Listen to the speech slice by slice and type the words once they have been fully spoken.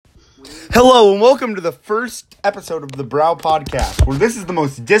Hello and welcome to the first episode of the Brow Podcast, where this is the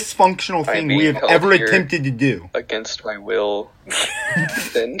most dysfunctional thing we have ever attempted to do. Against my will.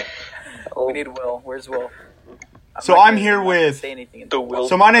 Then we need Will. Where's Will? I'm here with... The Will.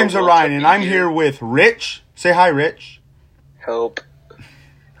 So my name's Orion, and I'm here with Rich. Say hi, Rich. Help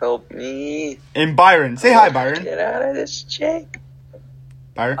me. And Byron. Say hi, Byron. Get out of this chick.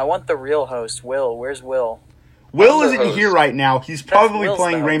 Byron? I want the real host, Will. Where's Will? Will isn't here right now. He's probably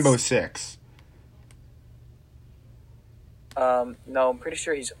playing Rainbow Six. No, I'm pretty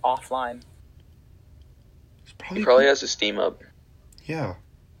sure he's offline. He probably has a Steam up. Yeah.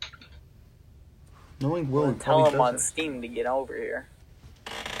 Knowing Will, tell him on Steam to get over here.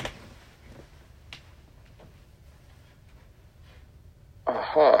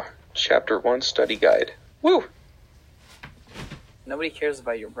 Aha. Chapter 1 study guide. Woo! Nobody cares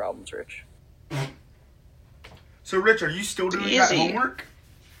about your problems, Rich. So, Rich, are you still doing that homework?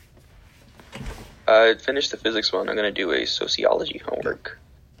 I finished the physics one. I'm going to do a sociology homework.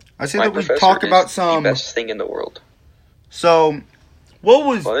 I say that we talk about the best thing in the world. So, what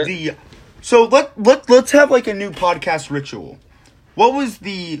was the... So, let's have, like, a new podcast ritual. What was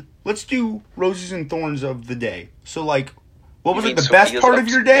the... Let's do roses and thorns of the day. So, like, what was the best part of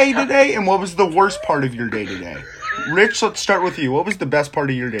your day today, and what was the worst part of your day today? Rich, let's start with you. What was the best part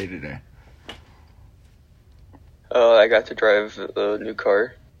of your day today? I got to drive a new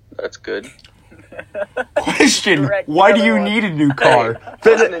car. That's good. Question: why do you need a new car?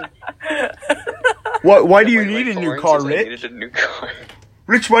 Why do you need a new car, Rich? I needed a new car.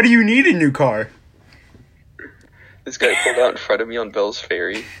 Rich, why do you need a new car? This guy pulled out in front of me on Bell's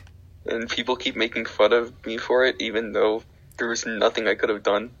Ferry, and people keep making fun of me for it, even though there was nothing I could have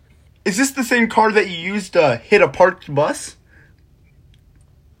done. Is this the same car that you used to hit a parked bus?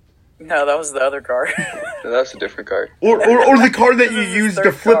 No, that was the other car. No, that's a different car. Or the car that you used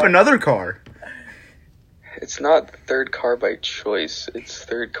to flip another car. It's not third car by choice. It's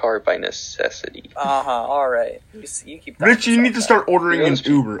third car by necessity. All right. You keep. Rich, you need to start ordering an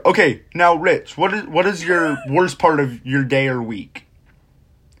Uber. Okay, now, Rich, what is your worst part of your day or week?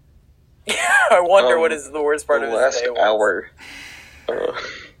 I wonder what is the worst part of his day. The last hour.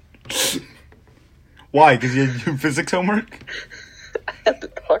 Why? Because you do physics homework? I have to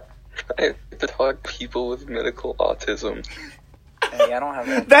talk to people with medical autism. Hey, I don't have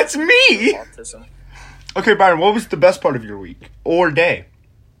that. That's me! Autism. Okay, Byron, what was the best part of your week? Or day?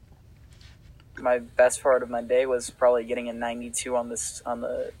 My best part of my day was probably getting a 92 on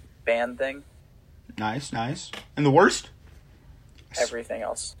the band thing. Nice. And the worst? Everything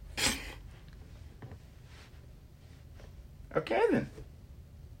else. Okay, then.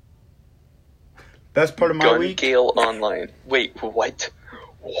 Best part of my week? Gun Gale Online. Wait, what?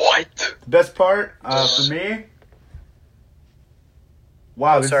 What? Best part for me?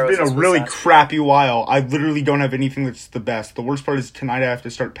 Wow, this has been a really crappy while. I literally don't have anything that's the best. The worst part is tonight I have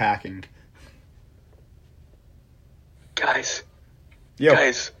to start packing. Guys. Yo.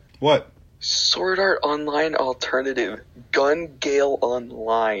 Guys. What? Sword Art Online alternative. Gun Gale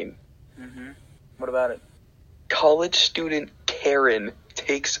Online. Mm-hmm. What about it? College student Karen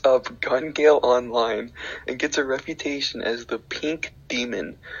takes up Gun Gale Online and gets a reputation as the Pink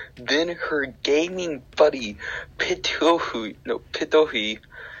Demon. Then her gaming buddy Pitohi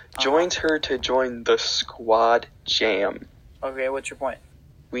joins her to join the Squad Jam. Okay, what's your point?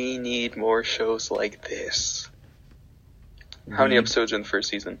 We need more shows like this. How many episodes in the first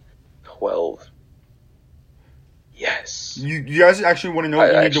season? 12. Yes. You guys actually want to know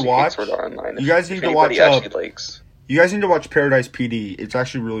what you need to watch? You guys need to watch. You guys need to watch Paradise PD. It's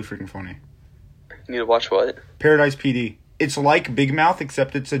actually really freaking funny. You need to watch what? Paradise PD. It's like Big Mouth,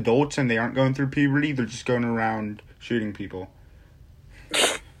 except it's adults and they aren't going through puberty. They're just going around shooting people.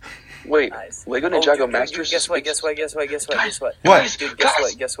 Wait, nice. Lego Ninjago Masters. Guess what? What? Dude,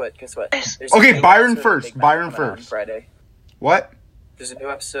 guess what? Okay, Byron first. Friday. What? There's a new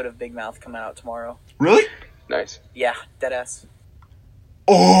episode of Big Mouth coming out tomorrow. Really? Nice. Yeah, deadass.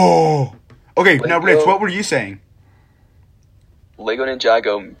 Oh. Okay, now Rich, what were you saying? Lego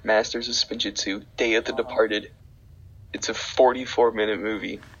Ninjago Masters of Spinjitzu Day of the Departed. It's a 44-minute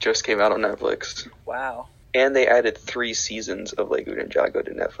movie. Just came out on Netflix. Wow. And they added 3 seasons of Lego Ninjago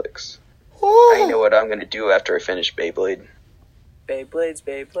to Netflix. Oh. I know what I'm going to do after I finish Beyblade.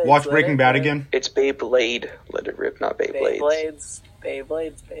 Beyblades. Watch Breaking Bad again? It's Beyblade. Let it rip, not Beyblades.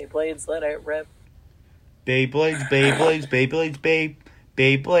 Beyblades, let it rip. Beyblades.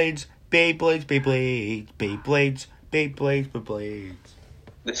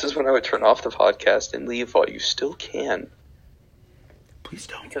 This is when I would turn off the podcast and leave while you still can. Please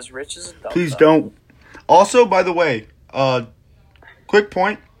don't. Because Rich is a dumb Please don't. Also, by the way, quick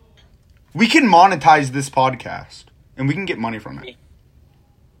point. We can monetize this podcast, and we can get money from it.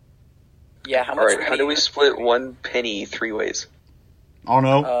 Yeah, how much? Alright, how do we split 1 penny 3 ways? I don't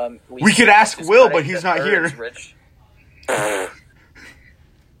know. We could just ask cut Will, it but he's into not thirds, here. Rich.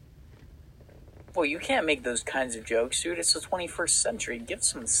 Well, you can't make those kinds of jokes, dude. It's the 21st century. Give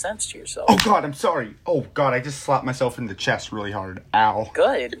some sense to yourself. Oh, God, I'm sorry. Oh, God, I just slapped myself in the chest really hard. Ow.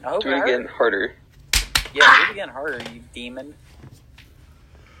 Good. I hope Do it again harder. Yeah, do it again harder, you demon.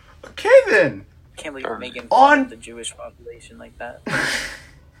 Okay, then. Can't believe you're making On- fun of the Jewish population like that.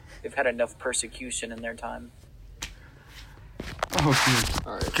 They've had enough persecution in their time. Oh, dude.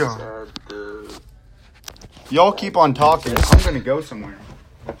 Alright, God. Y'all keep on talking. I'm going to go somewhere.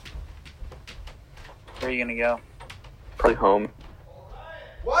 Where are you gonna go? Probably home.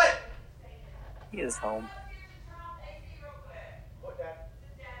 What? He is home.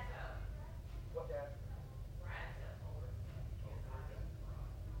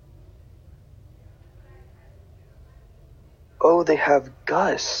 Oh, they have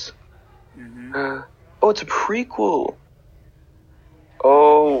Gus. Mm-hmm. Oh, it's a prequel.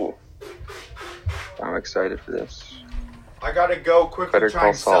 Oh. I'm excited for this. I gotta go quickly Better try Call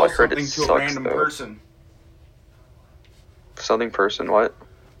and Saul. sell I heard it something to a sucks, random though. person. Something person, what?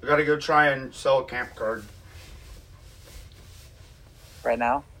 I gotta go try and sell a camp card. Right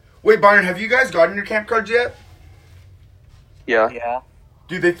now? Wait, Byron, have you guys gotten your camp cards yet? Yeah. Yeah.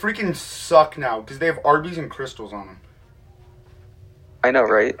 Dude, they freaking suck now because they have Arby's and Crystals on them. I know,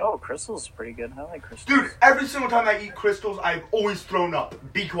 right? Oh, Crystal's pretty good. I like Crystals. Dude, every single time I eat Crystals, I've always thrown up.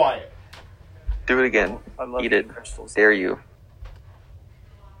 Be quiet. Do it again. I love Eat it. eating Crystals. Dare you.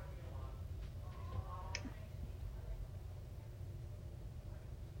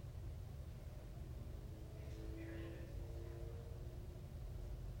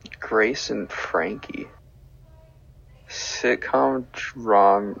 Grace and Frankie. Sitcom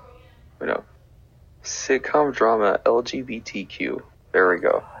drama. No. Sitcom drama LGBTQ. There we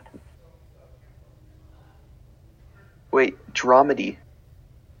go. Wait, dramedy.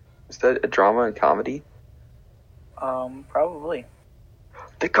 Is that a drama and comedy? Probably.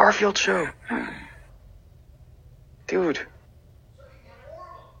 The Garfield Show. Dude.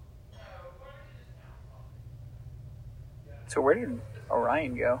 So where did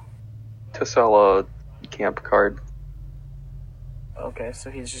Orion go? To sell a camp card. Okay, so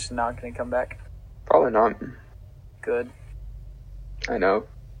he's just not gonna come back. Probably not. Good. I know.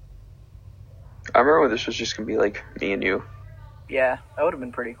 I remember when this was just gonna be like me and you. Yeah, that would have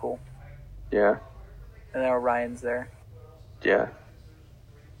been pretty cool. Yeah. And then Orion's there. Yeah.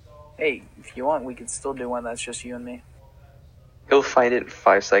 Hey, if you want, we could still do one that's just you and me. He'll find it in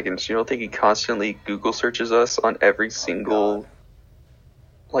 5 seconds. You don't think he constantly Google searches us on every single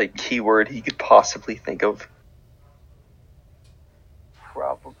like keyword he could possibly think of?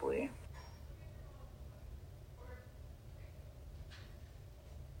 Probably.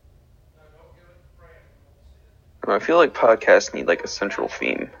 I feel like podcasts need like a central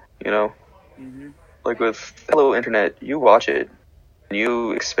theme, you know? Mm-hmm. Like with Hello Internet, you watch it and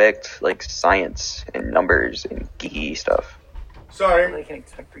you expect like science and numbers and geeky stuff. Sorry. They can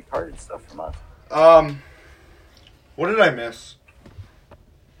expect retarded stuff from us. What did I miss?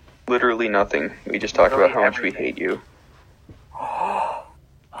 Literally nothing. We just talked Literally about how much we everything. hate you.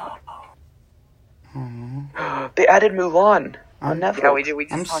 They added Mulan on Netflix. Yeah, we did. We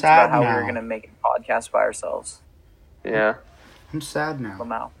just I'm talked sad about how we now. were gonna make a podcast by ourselves. Yeah. I'm sad Well, now.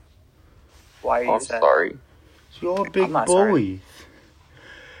 now. Why are you I'm sad? sorry. You're a big I'm not sorry. bully.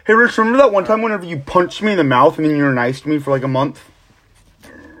 Hey, Rich, remember that one time whenever you punched me in the mouth and then you were nice to me for like a month?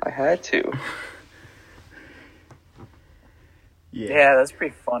 I had to. Yeah, that's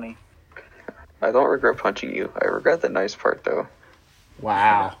pretty funny. I don't regret punching you. I regret the nice part though.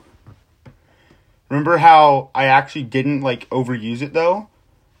 Wow. Remember how I actually didn't, like, overuse it, though?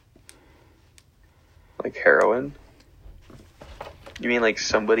 Like heroin? You mean like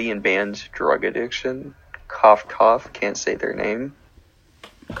somebody in banned drug addiction? Cough, cough, can't say their name.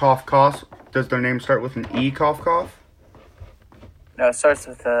 Cough, cough. Does their name start with an E, cough, cough? No, it starts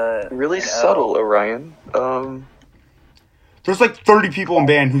with a Really an L. subtle, Orion. There's like 30 people in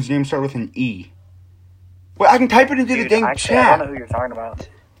band whose names start with an E. Wait, I can type it into the Dude, dang actually, I chat. don't know who you're talking about.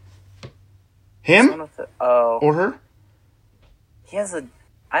 Him? Someone with oh, Or her? he has a.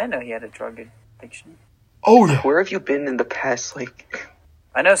 I didn't know he had a drug addiction. Oh, yeah. Where have you been in the past, like...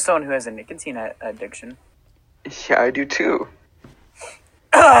 I know someone who has a nicotine addiction. Yeah, I do too.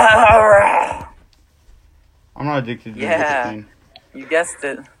 I'm not addicted to Yeah. nicotine. You guessed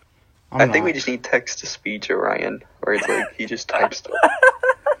it. I'm I think not. we just need text-to-speech Orion, where it's like, he just types stuff.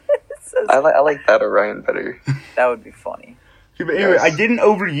 It says- I like that Orion better. that would be funny. But anyway, I didn't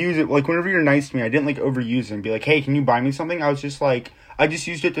overuse it. Like, whenever you're nice to me, I didn't, like, overuse it and be like, hey, can you buy me something? I was just like, I just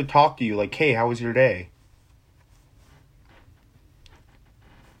used it to talk to you. Like, hey, how was your day?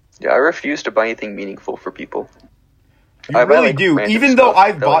 Yeah, I refuse to buy anything meaningful for people. You really do, even though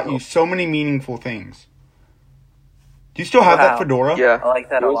I've bought you so many meaningful things. Do you still have that fedora? Yeah. I like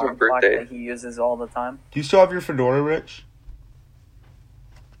that alarm clock that he uses all the time. Do you still have your fedora, Rich?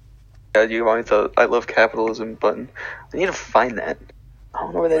 Yeah, you want the I love capitalism button. I need to find that. I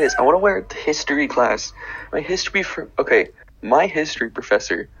don't know where that is. I want to wear it to history class. My history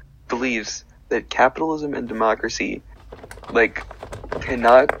professor believes that capitalism and democracy, like,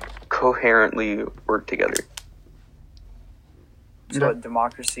 cannot coherently work together. So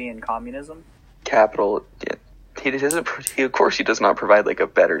democracy and communism? Capital, yeah. Of course he does not provide, like, a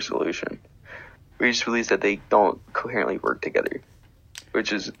better solution. He just believes that they don't coherently work together.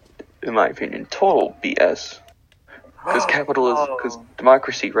 Which is, in my opinion, total BS. Because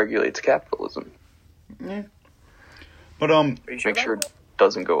democracy regulates capitalism. Yeah. But, make sure it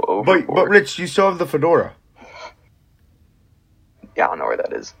doesn't go overboard. But Rich, you still have the fedora. Yeah, I don't know where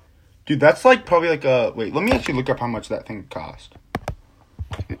that is. Dude, that's like probably like a... Wait, let me actually look up how much that thing cost.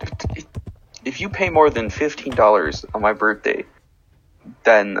 If you pay more than $15 on my birthday,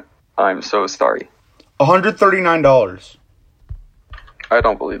 then I'm so sorry. $139. I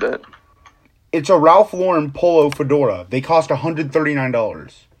don't believe that. It's a Ralph Lauren polo fedora. They cost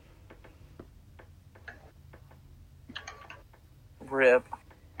 $139. Rip.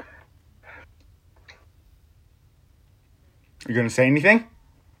 You gonna say anything?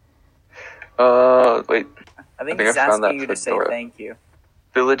 Wait. I think he's asking you to say thank you.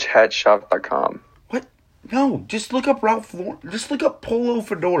 VillageHatShop.com. What? No, just look up Ralph Lauren. Just look up polo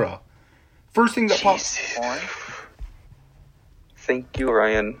fedora. First thing that pops. Thank you,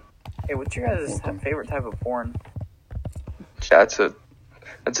 Ryan. Hey, what's your guys' favorite type of porn? That's a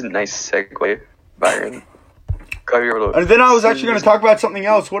nice segue, Byron. And then I was actually going to talk about something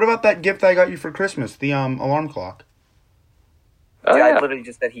else. What about that gift I got you for Christmas? The alarm clock. Yeah, I literally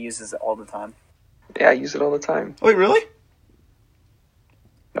just said he uses it all the time. Yeah, I use it all the time. Wait, really?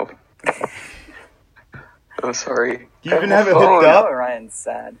 No. I'm sorry. Do you even have it hooked up? Oh, Ryan's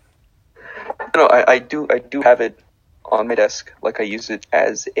sad. No, I do have it on my desk. Like, I use it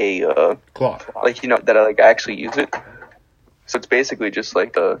as a clock. Like, you know, that I actually use it. So it's basically just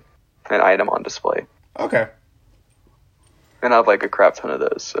like an item on display. Okay. And I have like a crap ton of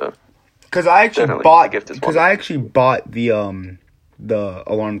those. So. Because I actually bought the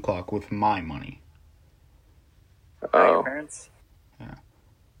alarm clock with my money. Your parents? Yeah.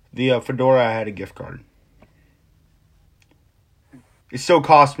 The fedora, I had a gift card. It still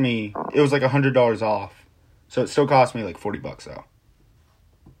cost me. It was like $100 off, so it still cost me like $40 though.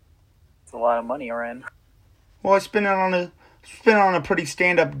 It's a lot of money, Ryan. Well, I spent it on a pretty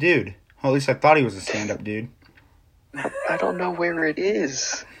stand-up dude. Well, at least I thought he was a stand-up dude. I don't know where it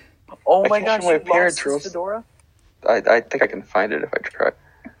is. Oh my gosh, you lost his fedora? I think I can find it if I try.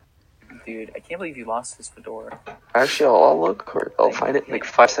 Dude, I can't believe you lost his fedora. Actually, I'll look, or I'll find it in like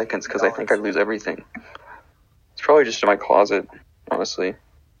 5 seconds, because I think I lose everything. It's probably just in my closet, honestly.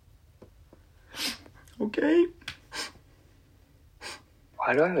 Okay.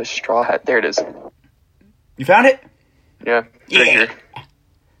 Why do I have a straw hat? There it is. You found it? Yeah. Right here.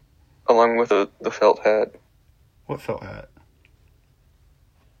 Along with the felt hat. What felt hat?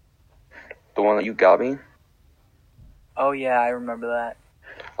 The one that you got me. Oh yeah, I remember that.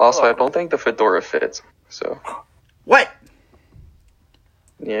 Also, I don't think the fedora fits, so. What?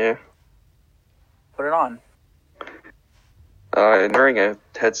 Yeah. Put it on. I'm wearing a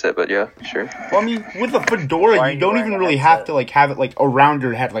headset, but yeah, sure. Well, I mean, with a fedora, you don't even really have to, like, have it, like, around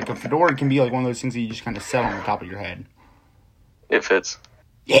your head. Like, a fedora can be, like, one of those things that you just kind of set on the top of your head. It fits.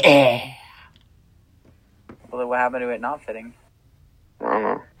 Yeah! Well, then what happened to it not fitting? I don't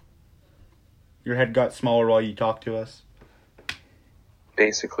know. Your head got smaller while you talked to us?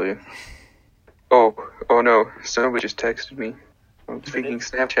 Basically. Oh no, somebody just texted me. I'm speaking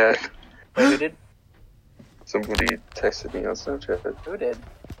Snapchat. Wait, who did? Somebody texted me on Snapchat. Who did?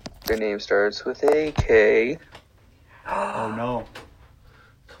 Their name starts with a K. Oh no.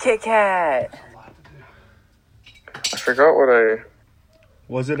 Kit Kat! I forgot what I...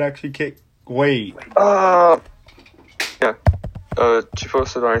 Was it actually Kit? Wait. Yeah. She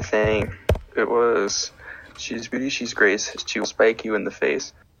posted on her thing. It was, she's beauty, she's grace. She will spike you in the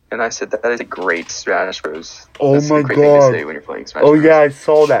face. And I said, that is a great Smash Bros. Oh That's my a great god. thing to say when you're playing Smash Bros. Yeah, I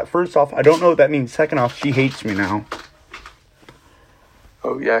saw that. First off, I don't know what that means. Second off, she hates me now.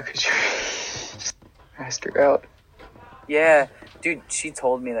 Oh yeah, because you asked her out. Yeah, dude, she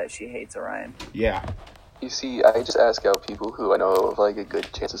told me that she hates Orion. Yeah. You see, I just ask out people who I know have like a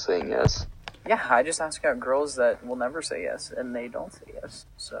good chance of saying yes. Yeah, I just ask out girls that will never say yes, and they don't say yes.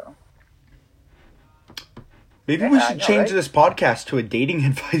 So Maybe Yeah, we I should know, change right? this podcast to a dating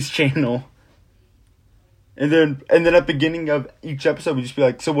advice channel. And then at the beginning of each episode, we just be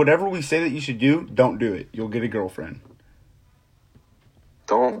like, so whatever we say that you should do, don't do it. You'll get a girlfriend.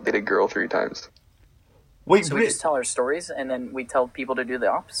 Don't date a girl 3 times. Wait, we just tell our stories, and then we tell people to do the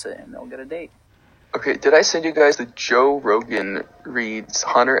opposite, and they'll get a date. Okay, did I send you guys the Joe Rogan reads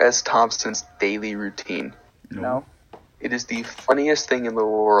Hunter S. Thompson's daily routine? No. It is the funniest thing in the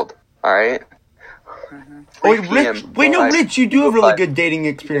world. Alright? Mm-hmm. Wait, Rich. Wait, no, Rich, you do have really good dating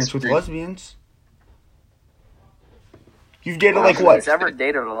experience with Disagree. lesbians. You've dated Well, like Who's what? ever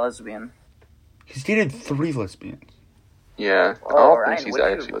dated a lesbian? He's dated 3 lesbians. Yeah. I Oh, don't Ryan, think she's what do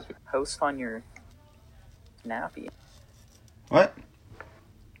actually you lesbian. post on your Snappy? What?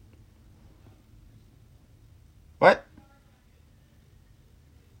 What?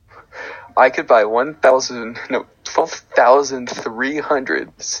 I could buy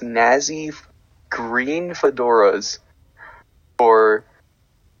 12,300 snazzy green fedoras for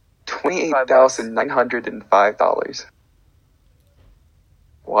 $28,905.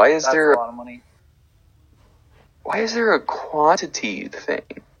 Why is That's there a lot of money. a quantity thing?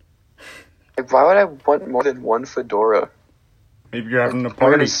 Like, why would I want more than one fedora? Maybe you're having a We're gonna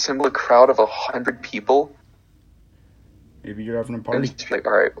party. assemble a crowd of 100 people Maybe you're having a and party. just be like,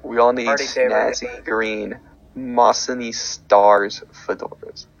 alright, we all need Party favor. snazzy green Mossany Stars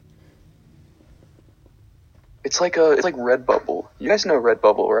fedoras. It's like Redbubble. You guys know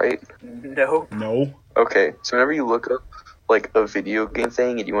Redbubble, right? No. No. Okay, so whenever you look up like a video game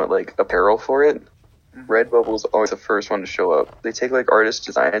thing and you want like apparel for it, Redbubble's always the first one to show up. They take like artist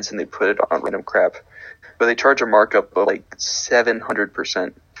designs and they put it on random crap, but they charge a markup of like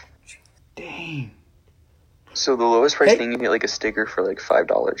 700%. Dang. So the lowest price Hey. thing you can get like a sticker for like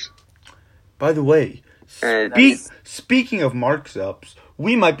 $5. By the way, And speaking of markups,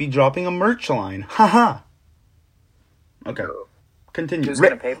 we might be dropping a merch line. Haha. Okay. Continue. Who's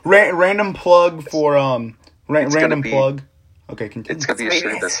gonna pay for it? Random plug for It's random gonna be- plug. Okay, continue. it's gonna be a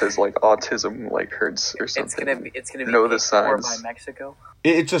shirt that says like autism like hurts or something. It's gonna be Know the paid for by signs. Mexico.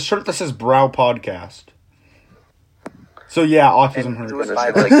 It's a shirt that says Brow Podcast. So yeah, autism And hurts. who would And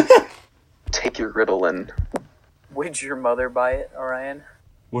buy it's it? like take your Ritalin. Would your mother buy it, Orion?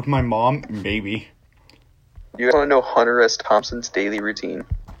 With my mom, maybe. You guys want to know Hunter S. Thompson's daily routine?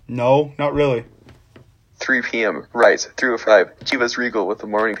 No, not really. 3 p.m. Rice, 3:05. Chivas Regal with the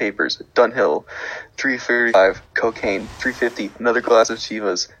morning papers. Dunhill. 3:35. Cocaine. 3:50. Another glass of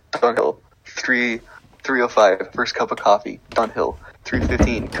Chivas. Dunhill. 3:05. First cup of coffee. Dunhill.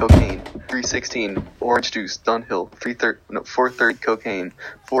 3:15. Cocaine. 3:16. Orange juice. Dunhill. 4:30. Cocaine.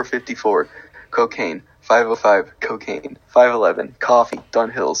 4:54. Cocaine. 5:05. Cocaine. 5:11. Coffee.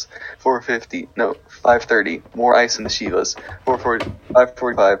 Dunhills. 5:30. More ice in the Chivas.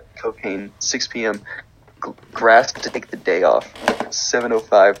 5:45. Cocaine. 6 p.m. Grass to take the day off.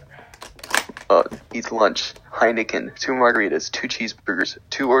 7:05. Eats lunch. Heineken. 2 margaritas. 2 cheeseburgers.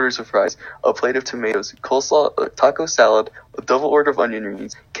 2 orders of fries. A plate of tomatoes. Coleslaw. A taco salad. A double order of onion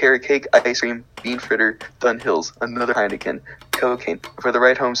rings. Carrot cake. Ice cream. Bean fritter. Dunhills. Another Heineken. Cocaine. For the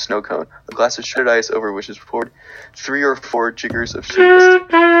ride home, snow cone. A glass of shredded ice over which is poured 3 or 4 jiggers of Chivas.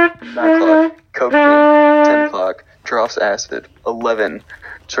 9 o'clock. Cocaine. 10 o'clock. Drops acid. 11.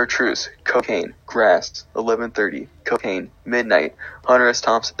 Chartreuse, cocaine, grass, 11:30, cocaine, midnight. Hunter S.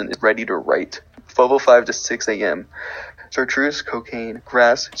 Thompson is ready to write. 12:05 to 6 a.m. Chartreuse, cocaine,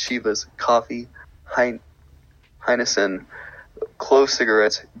 grass, Chivas, coffee, Heineken, clove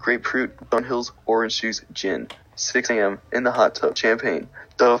cigarettes, grapefruit, Dunhills, orange juice, gin. 6 a.m. in the hot tub, champagne,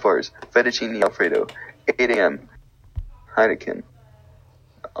 Dove bars, fettuccine Alfredo. 8 a.m. Heineken.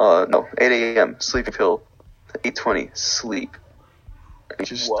 8 a.m. sleeping pill. 8:20 sleep. He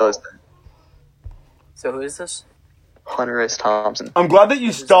just Whoa. does that. So who is this? Hunter S. Thompson. I'm glad that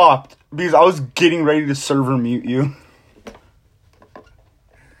you stopped because I was getting ready to server mute you.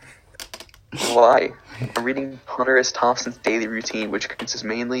 Why? I'm reading Hunter S. Thompson's daily routine, which consists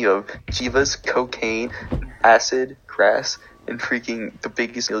mainly of Chivas, cocaine, acid, grass, and freaking the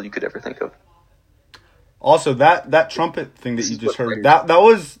biggest meal you could ever think of. Also, that trumpet thing that you just heard, that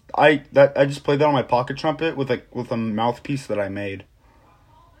was I just played that on my pocket trumpet with a mouthpiece that I made.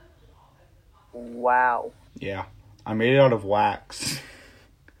 Wow. Yeah, I made it out of wax.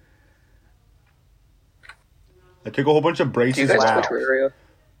 I took a whole bunch of Do you braces guys of play wax. Terraria?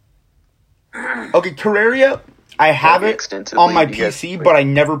 Okay, Terraria, I have it Extensively, on my do you guys PC, play- but I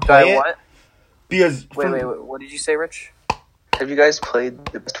never play it What? because Wait. What did you say, Rich? Have you guys played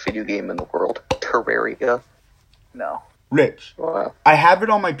the best video game in the world, Terraria? No. Rich, Wow. I have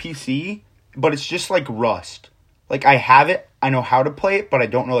it on my PC, but it's just like Rust. Like, I have it, I know how to play it, but I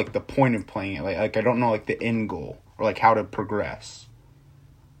don't know, like, the point of playing it. Like I don't know, like, the end goal, or, like, how to progress.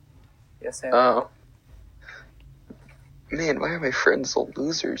 Yes, Sam. Oh. Man, why are my friends so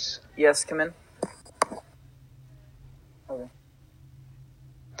losers? Yes, come in.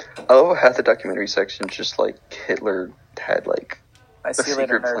 I love how the documentary section just, like, Hitler had, like, I a see you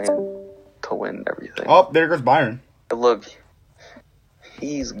later, secret nerds. plan to win everything. Oh, there goes Byron. But look,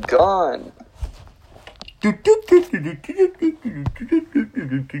 he's gone. Wait,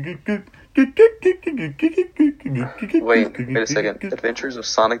 Wait a second. Adventures of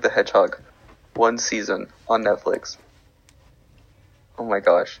Sonic the Hedgehog. 1 season on Netflix. Oh my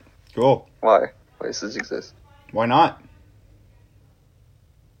gosh. Cool. Why? Why does this exist? Why not?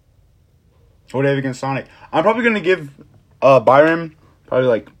 What do you have against Sonic? I'm probably going to give Byron probably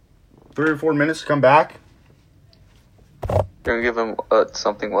like 3 or 4 minutes to come back. You're gonna give him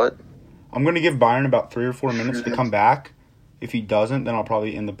something what? I'm going to give Byron about 3 or 4 minutes to come back. If he doesn't, then I'll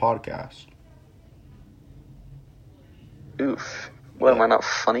probably end the podcast. Oof. What, am I not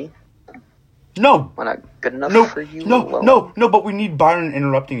funny? No! Am I not good enough for you? No, but we need Byron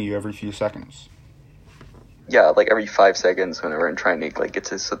interrupting you every few seconds. Yeah, like every 5 seconds whenever I'm trying to like get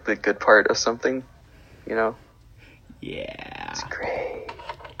to the good part of something. You know? Yeah. It's great.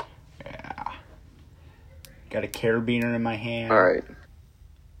 Yeah. Got a carabiner in my hand. Alright.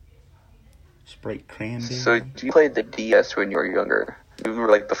 Sprite cranberry. So, you played the DS when you were younger. You were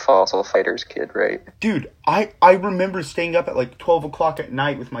like the Fossil Fighters kid, right? Dude, I remember staying up at like 12 o'clock at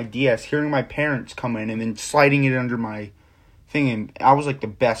night with my DS, hearing my parents come in and then sliding it under my thing, and I was like the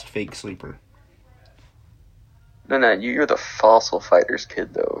best fake sleeper. No, you're the Fossil Fighters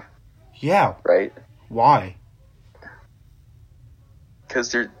kid, though, Yeah. right? Why?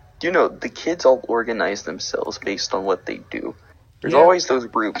 Because the kids all organize themselves based on what they do. There's Yeah. always those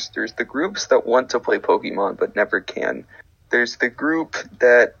groups. There's the groups that want to play Pokemon but never can. There's the group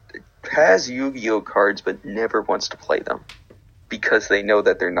that has Yu-Gi-Oh cards but never wants to play them because they know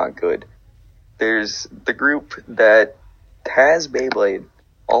that they're not good. There's the group that has Beyblade.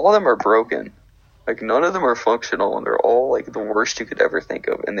 All of them are broken. Like, none of them are functional, and they're all, like, the worst you could ever think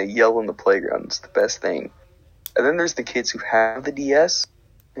of, and they yell on the playground. It's the best thing. And then there's the kids who have the DS,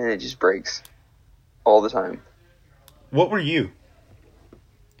 and it just breaks. All the time. What were you?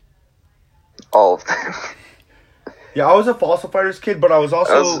 All of them. Yeah, I was a Fossil Fighters kid, but I was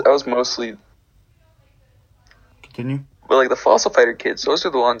also... I was mostly... Continue. But, like, the Fossil Fighter kids, those are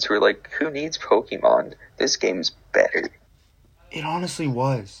the ones who are like, who needs Pokemon? This game's better. It honestly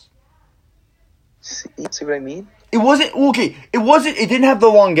was. See what I mean? It wasn't... Okay, it didn't have the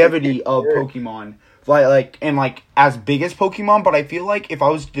longevity of Pokemon. Like, as big as Pokemon, but I feel like if I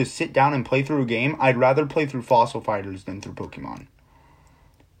was to sit down and play through a game, I'd rather play through Fossil Fighters than through Pokemon.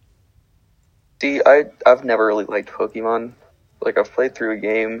 See, I've never really liked Pokemon. Like, I've played through a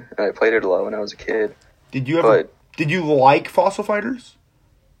game, and I played it a lot when I was a kid. Did you ever... But Did you like Fossil Fighters?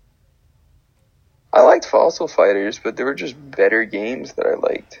 I liked Fossil Fighters, but there were just better games that I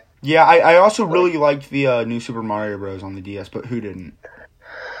liked. Yeah, I also really liked the new Super Mario Bros. On the DS, but who didn't?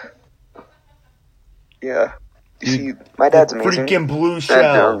 Yeah. You Dude, see, my dad's amazing. Freaking blue And,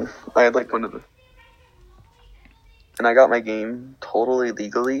 shell. I had like one of the... And I got my game totally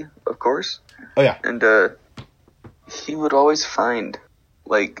legally, of course. Oh, yeah. And he would always find,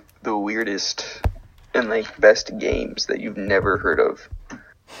 like, the weirdest and, like, best games that you've never heard of.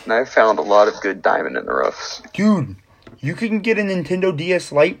 And I found a lot of good diamond in the roughs. Dude, you can get a Nintendo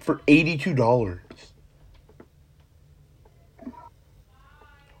DS Lite for $82.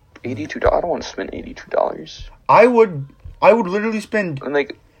 $82? I don't want to spend $82. I would literally spend And,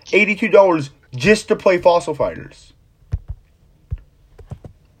 like, $82 just to play Fossil Fighters.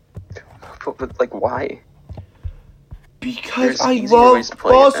 but like, why? Because There's I easier love ways to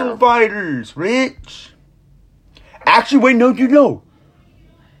play it Fossil now. Fighters, Rich. Actually, wait, no, you know.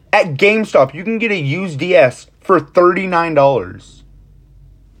 At GameStop, you can get a used DS for $39.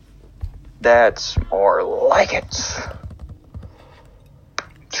 That's more like it. See,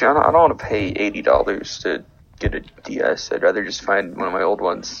 I don't want to pay $80 to get a DS. I'd rather just find one of my old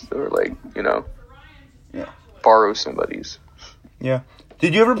ones or, like, Yeah. borrow somebody's. Yeah.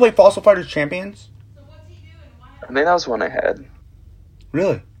 Did you ever play Fossil Fighters Champions? I think that was one I had.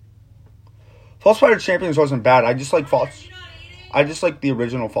 Really? Fossil Fighters Champions wasn't bad. I just like the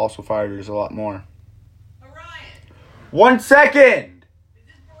original Fossil Fighters a lot more. Orion, 1 second! is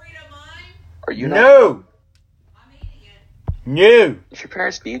this burrito mine? Are you not? No! I'm eating it. No! If your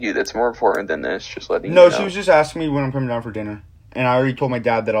parents need you, that's more important than this. Just letting No, you know. she was just asking me when I'm coming down for dinner. And I already told my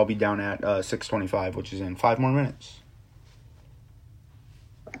dad that I'll be down at 6:25, which is in 5 more minutes.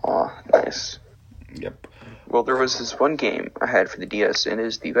 Aw, nice. Yep. Well, there was this one game I had for the DS, and it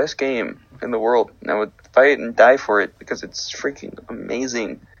is the best game in the world. And I would fight and die for it because it's freaking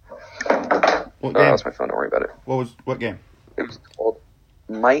amazing. What Oh, game? that was my phone. Don't worry about it. What game? It was called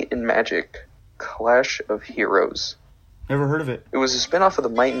Might and Magic Clash of Heroes. Never heard of it. It was a spin-off of the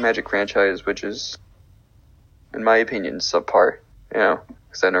Might and Magic franchise, which is, in my opinion, subpar. You know,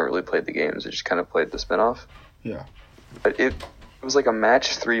 because I never really played the games. I just kind of played the spin-off. Yeah. But it was like a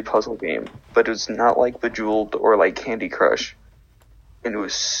match 3 puzzle game, but it was not like Bejeweled or like Candy Crush. And it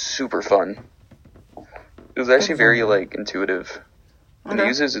was super fun. It was actually very like intuitive. And it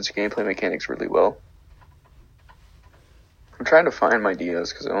uses its gameplay mechanics really well. I'm trying to find my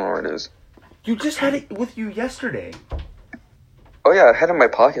DS because I don't know where it is. You just had it with you yesterday. Oh yeah, I had it in my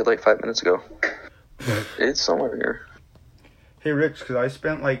pocket like 5 minutes ago. It's somewhere here. Hey, Rich, because I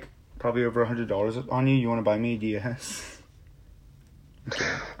spent like probably over $100 on you. You want to buy me a DS?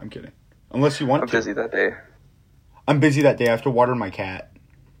 I'm kidding. Unless you want I'm to. busy that day. I'm busy that day. I have to water my cat.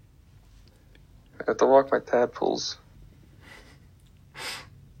 I have to walk my tadpoles.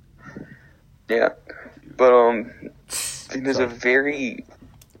 Yeah, but there's a very.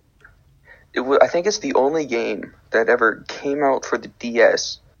 I think it's the only game that ever came out for the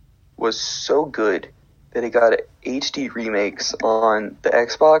DS was so good that it got HD remakes on the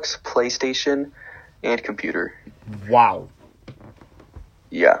Xbox, PlayStation, and computer. Wow.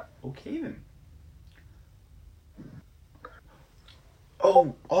 Yeah. Okay then.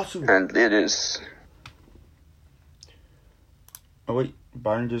 Oh, awesome. And it is Oh wait,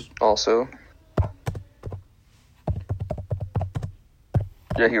 Byron just. also.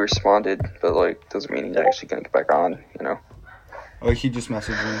 Yeah, he responded, but like doesn't mean he's actually gonna get back on, you know. Oh, he just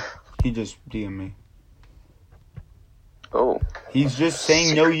messaged me. He just DM'd me. Oh. He's just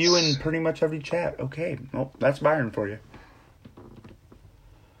saying no you in pretty much every chat. Okay, well, that's Byron for you.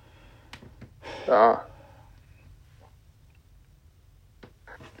 But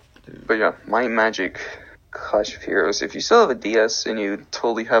yeah, Might and Magic Clash of Heroes. If you still have a DS and you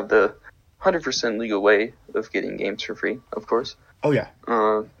totally have the 100% legal way of getting games for free, of course. Oh yeah.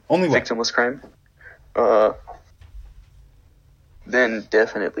 Only way. Victimless crime. Then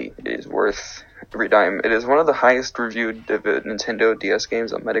definitely it is worth every dime. It is one of the highest reviewed Nintendo DS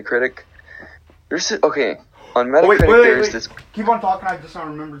games on Metacritic. On Metacritic there's this. Keep on talking. I just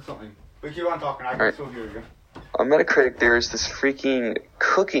remembered something. But keep on talking. I can still hear you. On Metacritic there's this freaking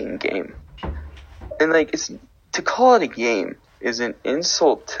cooking game, and like to call it a game is an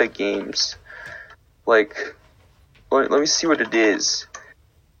insult to games. Like, let me see what it is.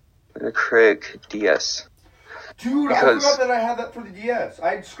 Metacritic DS. Dude, I forgot that I had that for the DS.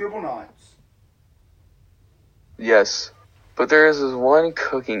 I had Scribblenauts. Yes, but there is this one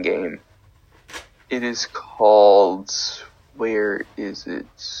cooking game. It is called. Where is it?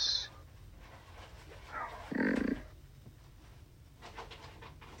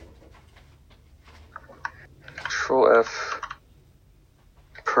 Control F.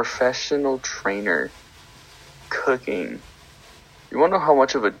 Professional trainer. Cooking. You want to know how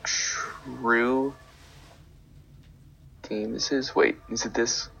much of a true game this is? Wait, is it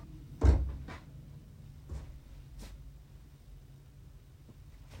this?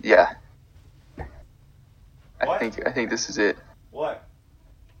 Yeah. What? I think this is it. What?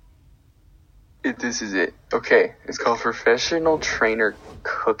 This is it. Okay, it's called Professional Trainer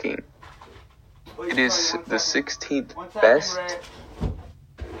Cooking. It is the 16th best.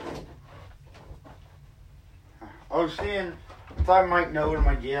 I was seeing if I might know where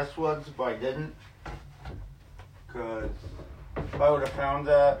my DS was, but I didn't. Because if I would have found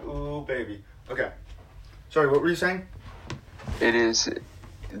that, ooh, baby. Okay. Sorry, what were you saying? It is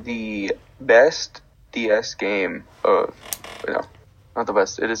the best DS game of. No, not the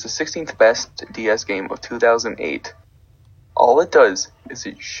best. It is the 16th best DS game of 2008. All it does is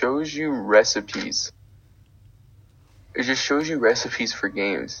it shows you recipes. It just shows you recipes for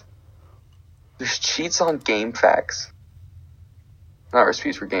games. There's cheats on game facts. Not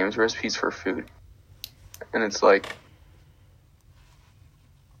recipes for games, recipes for food. And it's like,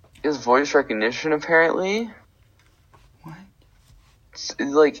 it's voice recognition apparently. What? It's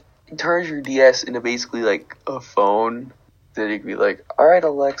like, it turns your DS into basically like a phone that you can be like, alright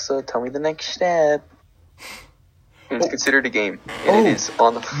Alexa, tell me the next step. And it's considered a game. And it is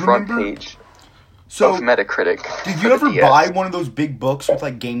on the front page of Metacritic. Did you ever buy one of those big books with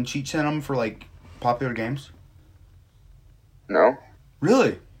like game cheats in them for like popular games? No.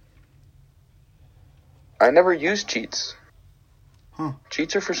 Really? I never used cheats. Huh.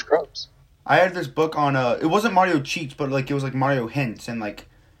 Cheats are for scrubs. I had this book on it wasn't Mario cheats, but like it was like Mario hints and like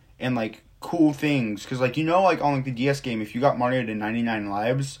cool things because like like on like the DS game, if you got Mario to 99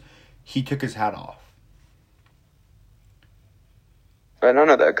 lives, he took his hat off. I don't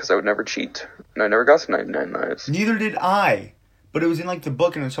know that because I would never cheat, and I never got to 99 lives. Neither did I, but it was in like the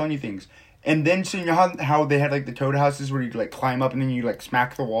book and it was telling you things. And then so you know how they had like the toad houses where you like climb up and then you like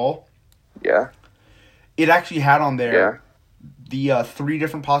smack the wall. Yeah. It actually had on there Yeah. the 3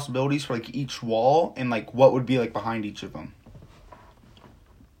 different possibilities for like each wall and like what would be like behind each of them.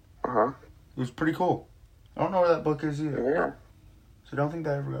 Uh-huh. It was pretty cool. I don't know where that book is either. Yeah. So I don't think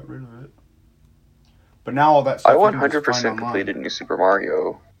I ever got rid of it. But now all that stuff I you can just 100% find online. completed New Super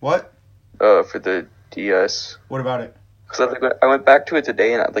Mario What? for the DS. What about it? Because I went back to it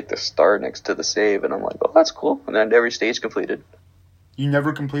today and I had like the star next to the save, and I'm like, oh, that's cool. And then every stage completed. You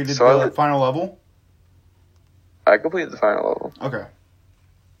never completed So the final level? I completed the final level. Okay.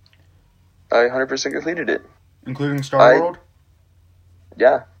 I 100% completed it. Including Star World?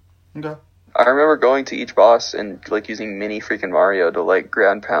 Yeah. Okay. I remember going to each boss and like using mini freaking Mario to like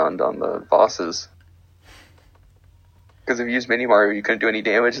ground pound on the bosses. Because if you used mini Mario, you couldn't do any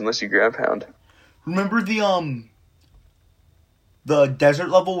damage unless you ground pound. Remember the desert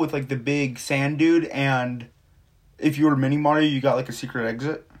level with like the big sand dude, and if you were Mini Mario, you got like a secret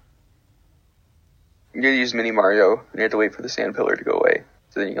exit? You use mini Mario and you have to wait for the sand pillar to go away.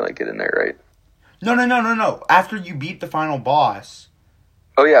 So then you can like get in there, right? No. After you beat the final boss.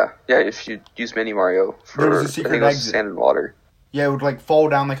 Oh yeah. Yeah, if you use mini Mario for There was a I secret think it was exit. sand and water. Yeah, it would like fall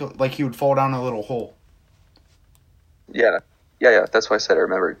down like he would fall down a little hole. Yeah. Yeah, that's why I said I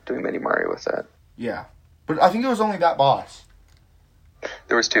remember doing mini Mario with that. Yeah. But I think it was only that boss.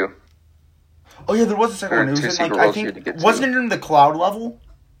 There was 2. Oh yeah, there was a second There one. It were was 2 in like secret I worlds you had to think get to. wasn't it in the cloud level?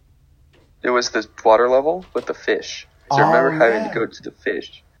 It was the water level with the fish. So I remember having to go to the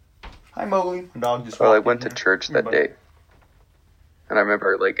fish. Hi Mowgli. My dog just Well, I walked went in to here. church Here, that buddy. day. And I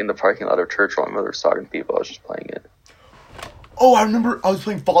remember, like, in the parking lot of church while my mother was talking to people, I was just playing it. Oh, I remember I was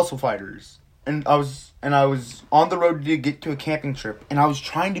playing Fossil Fighters. And I was on the road to get to a camping trip, and I was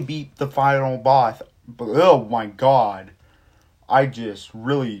trying to beat the final boss. But oh my god. I just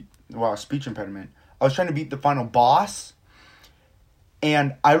really speech impediment. I was trying to beat the final boss,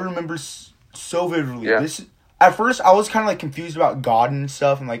 and I remember so vividly. Yeah. At first, I was kind of like confused about God and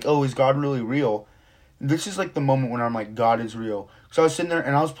stuff. I'm like, oh, is God really real? This is like the moment when I'm like, God is real. So I was sitting there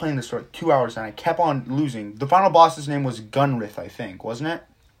and I was playing this for like 2 hours, and I kept on losing. The final boss's name was Gunrith, I think, wasn't it?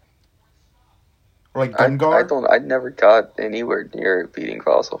 Or like Gungar? I never got anywhere near beating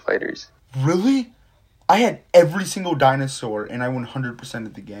Fossil Fighters. Really? I had every single dinosaur, and I won 100%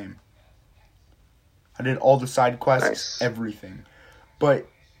 of the game. I did all the side quests, Nice. everything. But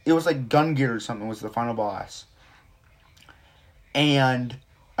it was like Gun Gear or something was the final boss. And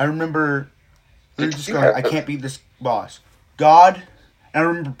I remember Did just you going, have I the- can't beat this boss. God, and I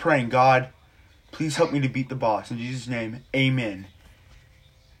remember praying, God, please help me to beat the boss. In Jesus' name, amen.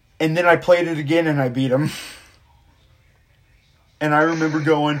 And then I played it again and I beat him. And I remember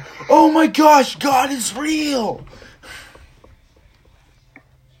going, oh my gosh, God is real.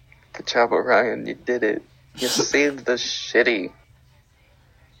 Good job, Orion. You did it. You saved the shitty.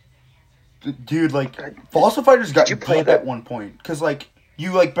 Dude, like, Fossil Fighters got you play deep that- at one point. Because, like,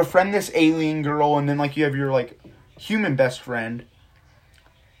 you, like, befriend this alien girl, and then, like, you have your, like, human best friend.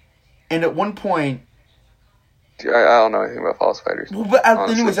 And at one point... I don't know anything about Fossil Fighters. Well, but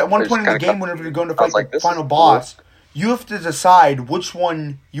honestly. anyways, at one I just point in the kinda game, got- whenever you're going to I was fight like, the this final is boss, you have to decide which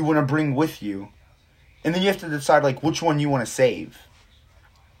one you want to bring with you. And then you have to decide, like, which one you want to save.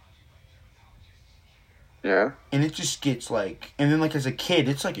 Yeah. And it just gets, like... And then, like, as a kid,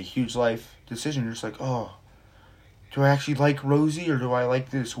 it's, like, a huge life decision. You're just like, oh... Do I actually like Rosie, or do I like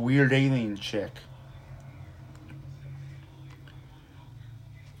this weird alien chick?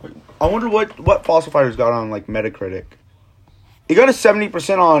 I wonder what Fossil Fighters got on, like, Metacritic. It got a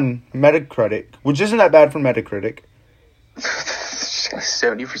 70% on Metacritic, which isn't that bad for Metacritic.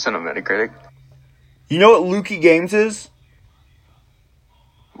 70% on Metacritic. You know what Lukey Games is?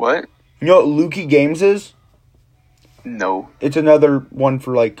 What? You know what Lukey Games is? No. It's another one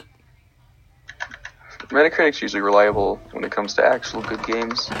for, like... Metacritic's usually reliable when it comes to actual good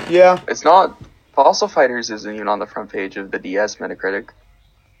games. Yeah. It's not... Fossil Fighters isn't even on the front page of the DS Metacritic.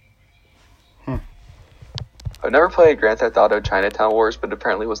 I've never played Grand Theft Auto Chinatown Wars, but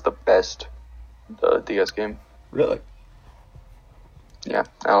apparently was the best DS game. Really? Yeah,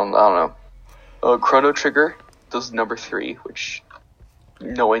 I don't know. Chrono Trigger does number 3, which,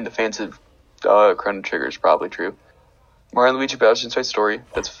 knowing the fans of Chrono Trigger is probably true. Mario and Luigi Bowser's Inside Story,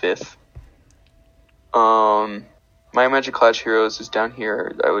 that's 5th. My Magic Clash Heroes is down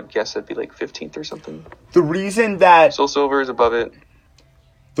here. I would guess that'd be like 15th or something. The reason that Soul Silver is above it.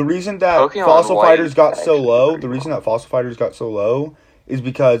 Pokemon Fossil White Fighters got so actually low, pretty the reason low. that Fossil Fighters got so low is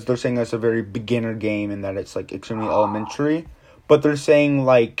because they're saying that's a very beginner game and that it's like extremely elementary. But they're saying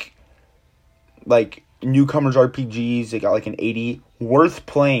like newcomers RPGs, they got like an 80. Worth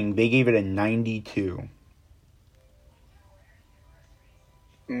playing, they gave it a 92.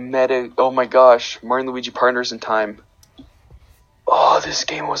 Oh my gosh, Mario and Luigi Partners in Time. Oh, this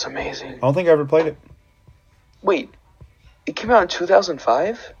game was amazing. I don't think I ever played it. Wait, it came out in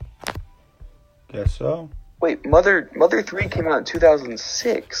 2005? Guess so. Wait, Mother 3 came out in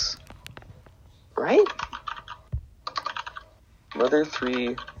 2006. Right? Mother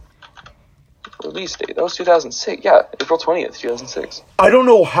 3 release date. That was 2006. Yeah, April 20th, 2006. I don't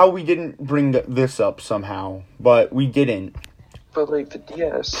know how we didn't bring this up somehow, but we didn't. But like the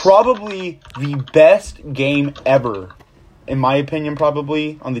DS. Probably the best game ever, in my opinion,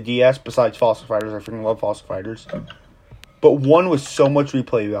 probably on the DS, besides Fossil Fighters. I freaking love Fossil Fighters. But one with so much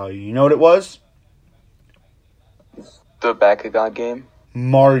replay value. You know what it was? The Bakugan game.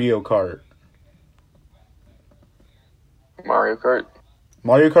 Mario Kart. Mario Kart.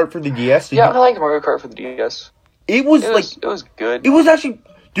 Mario Kart for the DS? Yeah, I like Mario Kart for the DS. It was It was good. It was actually,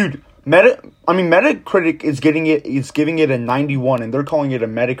 dude. Metacritic is giving it a 91, and they're calling it a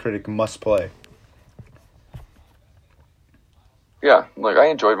Metacritic must play. Yeah, like I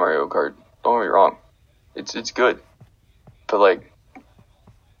enjoyed Mario Kart. Don't get me wrong, it's good, but like,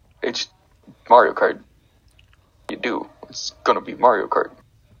 it's Mario Kart. It's gonna be Mario Kart.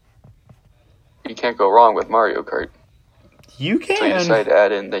 You can't go wrong with Mario Kart. You can. So you decide to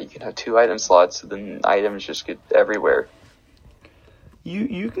add in that you can have 2 item slots, so then items just get everywhere.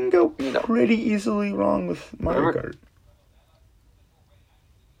 You can go pretty easily wrong with Mario Kart.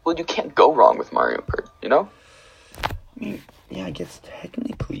 Well, you can't go wrong with Mario Kart, you know? I mean, yeah, I guess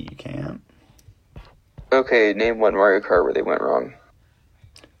technically you can. Okay, name one Mario Kart where they went wrong.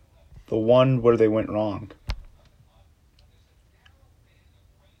 The one where they went wrong.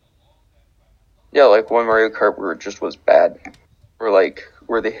 Yeah, like one Mario Kart where it just was bad. Or like,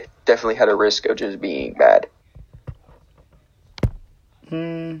 where they definitely had a risk of just being bad. I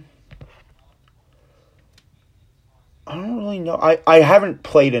don't really know. I haven't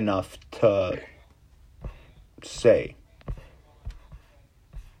played enough to say.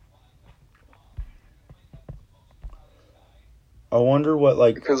 I wonder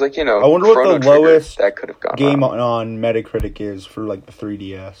what Because like, you know, I wonder what Chrono the Trigger, lowest that could have gone game wrong. on Metacritic is for like the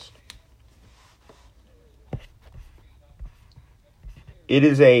 3DS. It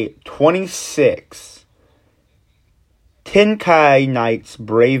is a 26. Tenkai Knight's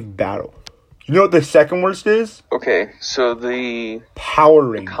Brave Battle. You know what the second worst is? Okay, so the Power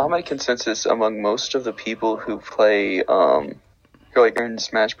Rangers. common consensus among most of the people who play, who are like in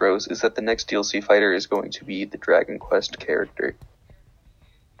Smash Bros. Is that the next DLC fighter is going to be the Dragon Quest character.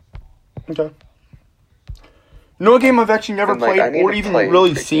 Okay. You know what game I've actually never And, like, played I need or to even play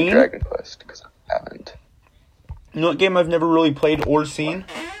really freaking seen? Dragon Quest, because I haven't. You know what game I've never really played or seen?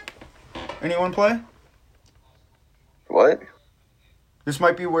 Anyone play? What? This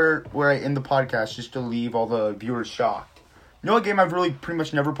might be where I end the podcast just to leave all the viewers shocked. You know what game I've really pretty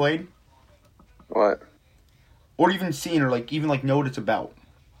much never played? What? Or even seen or like even like know what it's about?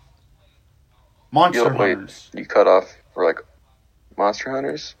 Monster Wait, Hunters. you cut off for like Monster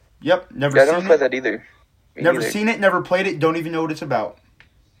Hunters? Yep, never Yeah, I seen don't play it. that either. Me Never neither. seen it, never played it, don't even know what it's about.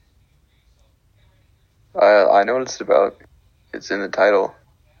 I know what it's about. It's in the title.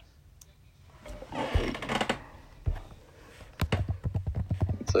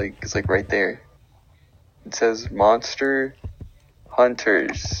 It's like right there. It says Monster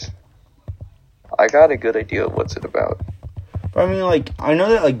Hunters. I got a good idea of what's it about. But I mean, like, I know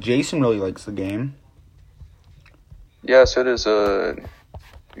that like Jason really likes the game. Yeah, so does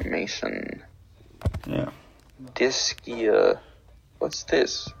Mason. Yeah. Diskia. What's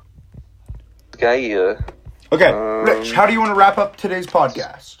this? Gaia. Okay, Rich, how do you want to wrap up today's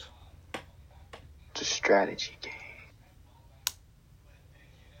podcast? It's a strategy game.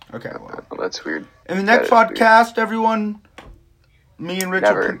 Okay, well. Oh, that's weird. In the next That is podcast, everyone, me and Rich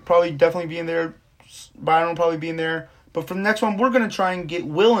Never. will probably definitely be in there. Byron will probably be in there. But for the next one, we're going to try and get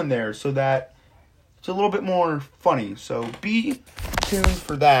Will in there so that it's a little bit more funny. So be tuned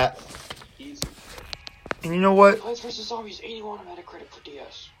for that. Easy. And you know what? Plants vs. Zombies 81 on Metacritic for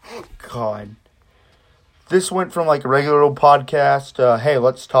DS. Oh, God. This went from like a regular old podcast. Hey,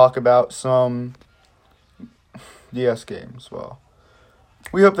 let's talk about some DS games. Well,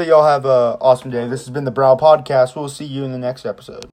 we hope that y'all have an awesome day. This has been the Brow Podcast. We'll see you in the next episode.